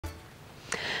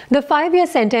The 5-year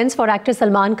sentence for actor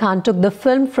Salman Khan took the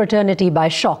film fraternity by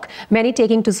shock, many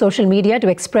taking to social media to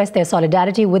express their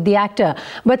solidarity with the actor.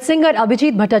 But singer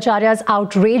Abhijit Bhattacharya's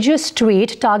outrageous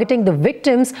tweet targeting the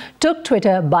victims took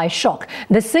Twitter by shock.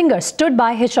 The singer stood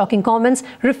by his shocking comments,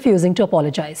 refusing to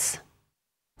apologize.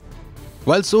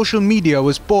 While social media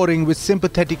was pouring with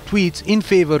sympathetic tweets in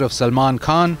favor of Salman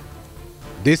Khan,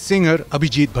 this singer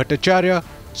Abhijit Bhattacharya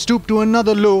stooped to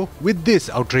another low with this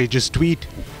outrageous tweet.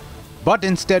 But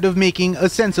instead of making a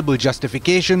sensible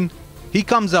justification, he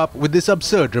comes up with this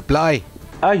absurd reply.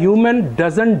 A human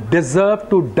doesn't deserve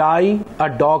to die a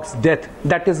dog's death.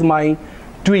 That is my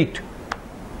tweet.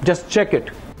 Just check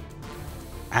it.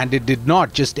 And it did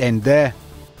not just end there.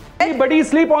 Everybody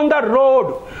sleep on the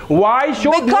road. Why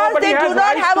should nobody do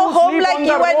not have a home like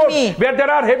you and me? Where there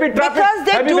are heavy traffic. Because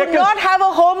they do not have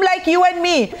a home like you and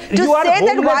me. To say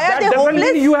that why are they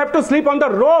homeless? You have to sleep on the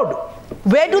road.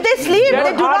 Where do they sleep?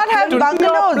 They do not have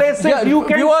bungalows.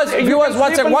 Viewers,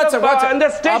 what's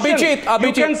Abhijit,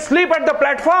 you can sleep at the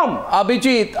platform.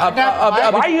 Abhijit,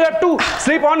 why you have to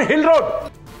sleep on Hill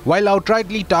Road? While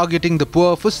outrightly targeting the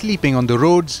poor for sleeping on the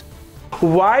roads,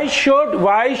 why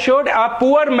should a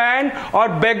poor man or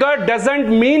beggar doesn't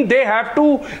mean they have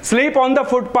to sleep on the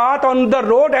footpath on the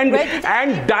road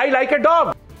and die like a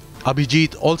dog?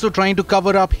 Abhijit also trying to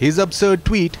cover up his absurd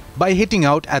tweet by hitting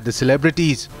out at the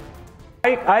celebrities.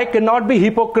 I cannot be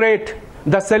hypocrite.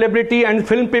 The celebrity and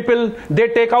film people, they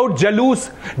take out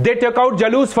jalous. They take out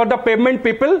jalous for the pavement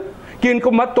people कि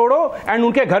इनको मत तोड़ो and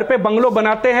उनके घर पे bungalow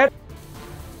बनाते हैं.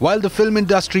 While the film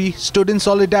industry stood in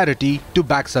solidarity to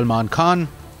back Salman Khan,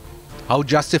 how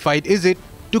justified is it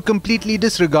to completely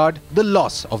disregard the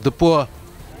loss of the poor?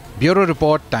 Bureau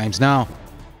Report, Times Now.